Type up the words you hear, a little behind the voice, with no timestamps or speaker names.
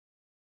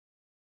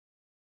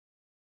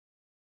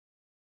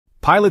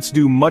Pilots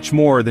do much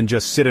more than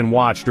just sit and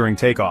watch during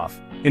takeoff.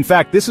 In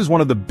fact, this is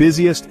one of the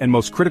busiest and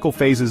most critical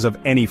phases of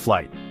any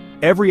flight.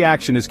 Every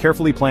action is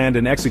carefully planned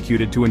and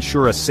executed to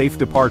ensure a safe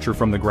departure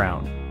from the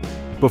ground.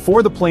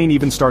 Before the plane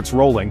even starts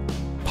rolling,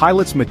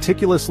 pilots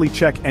meticulously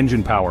check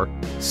engine power,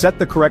 set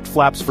the correct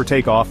flaps for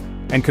takeoff,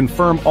 and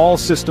confirm all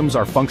systems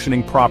are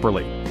functioning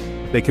properly.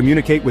 They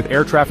communicate with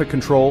air traffic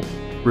control,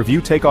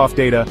 review takeoff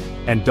data,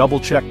 and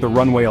double-check the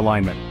runway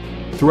alignment.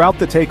 Throughout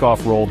the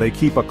takeoff roll, they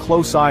keep a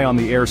close eye on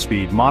the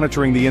airspeed,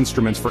 monitoring the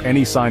instruments for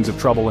any signs of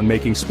trouble and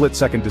making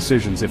split-second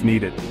decisions if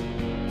needed.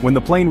 When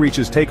the plane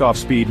reaches takeoff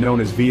speed known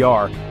as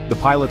VR, the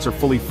pilots are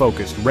fully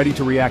focused, ready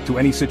to react to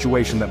any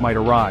situation that might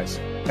arise.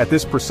 At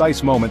this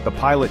precise moment, the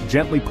pilot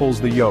gently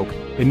pulls the yoke,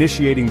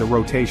 initiating the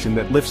rotation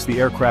that lifts the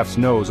aircraft's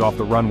nose off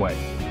the runway.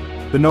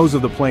 The nose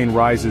of the plane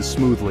rises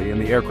smoothly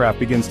and the aircraft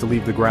begins to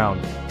leave the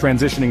ground,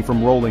 transitioning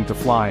from rolling to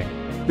flying.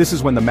 This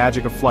is when the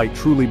magic of flight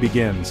truly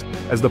begins,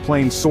 as the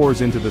plane soars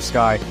into the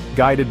sky,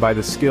 guided by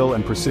the skill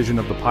and precision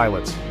of the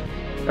pilots.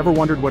 Ever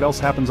wondered what else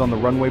happens on the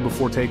runway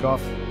before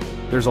takeoff?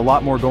 There's a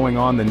lot more going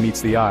on than meets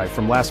the eye,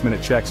 from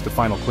last-minute checks to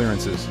final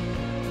clearances.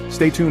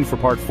 Stay tuned for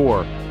Part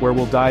 4, where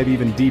we'll dive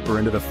even deeper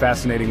into the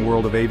fascinating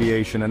world of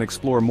aviation and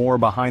explore more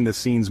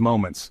behind-the-scenes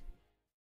moments.